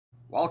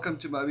Welcome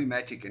to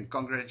Mobimatic and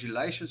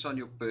congratulations on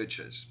your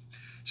purchase.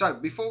 So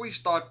before we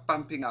start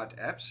pumping out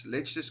apps,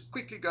 let's just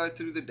quickly go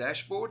through the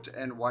dashboard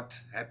and what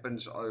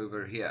happens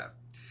over here.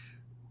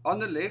 On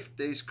the left,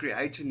 there's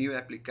create a new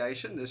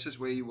application. This is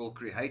where you will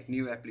create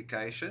new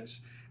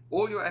applications.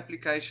 All your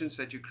applications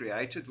that you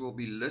created will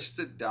be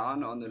listed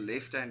down on the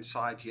left hand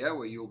side here,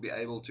 where you'll be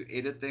able to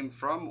edit them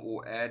from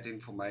or add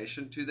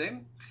information to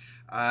them.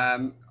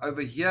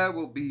 Over here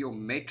will be your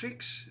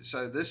metrics.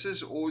 So this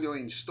is all your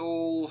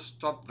installs,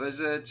 top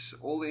visits,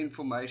 all the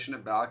information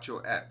about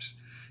your apps.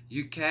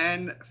 You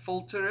can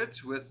filter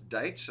it with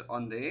dates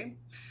on there.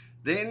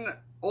 Then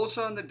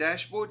also on the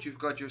dashboard, you've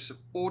got your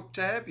support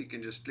tab. You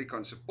can just click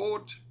on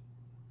support,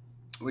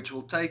 which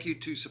will take you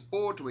to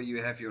support, where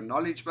you have your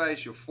knowledge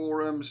base, your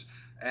forums,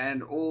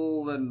 and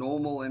all the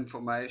normal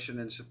information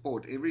and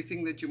support.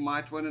 Everything that you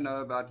might want to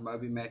know about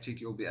Mobimatic,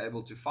 you'll be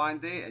able to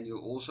find there, and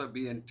you'll also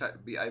be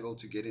able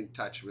to get in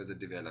touch with the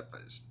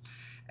developers.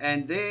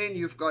 And then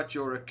you've got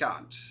your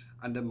account.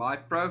 Under My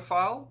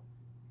Profile,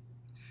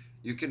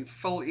 you can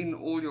fill in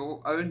all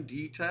your own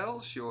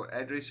details, your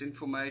address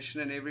information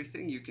and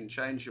everything. You can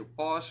change your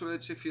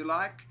passwords if you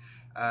like.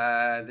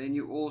 Then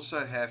you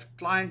also have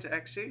client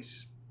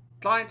access.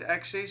 Client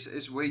access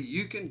is where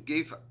you can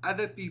give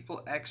other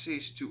people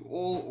access to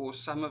all or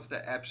some of the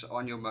apps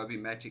on your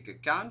Mobimatic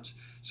account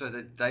so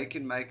that they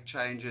can make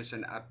changes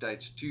and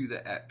updates to the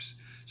apps.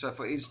 So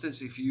for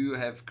instance, if you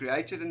have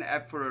created an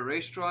app for a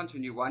restaurant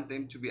and you want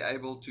them to be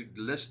able to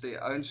list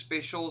their own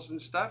specials and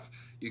stuff,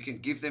 you can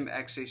give them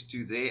access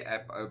to their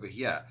app over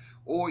here.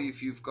 Or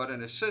if you've got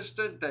an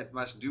assistant that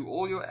must do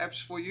all your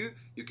apps for you,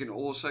 you can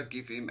also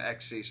give him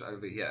access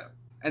over here.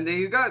 And there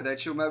you go,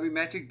 that's your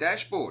Mobimatic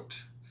dashboard.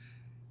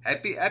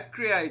 Happy app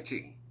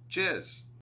creating. Cheers.